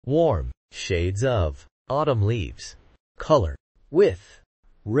Warm shades of autumn leaves. Color with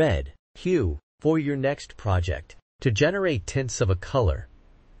red hue. For your next project, to generate tints of a color,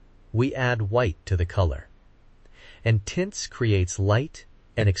 we add white to the color. And tints creates light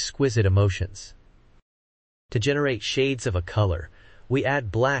and exquisite emotions. To generate shades of a color, we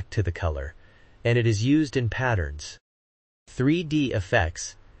add black to the color, and it is used in patterns. 3D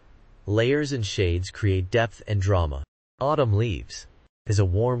effects, layers and shades create depth and drama. Autumn leaves is a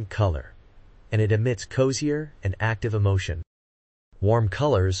warm color, and it emits cozier and active emotion. Warm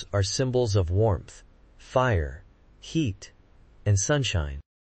colors are symbols of warmth, fire, heat, and sunshine.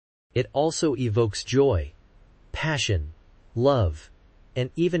 It also evokes joy, passion, love, and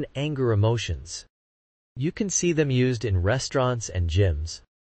even anger emotions. You can see them used in restaurants and gyms.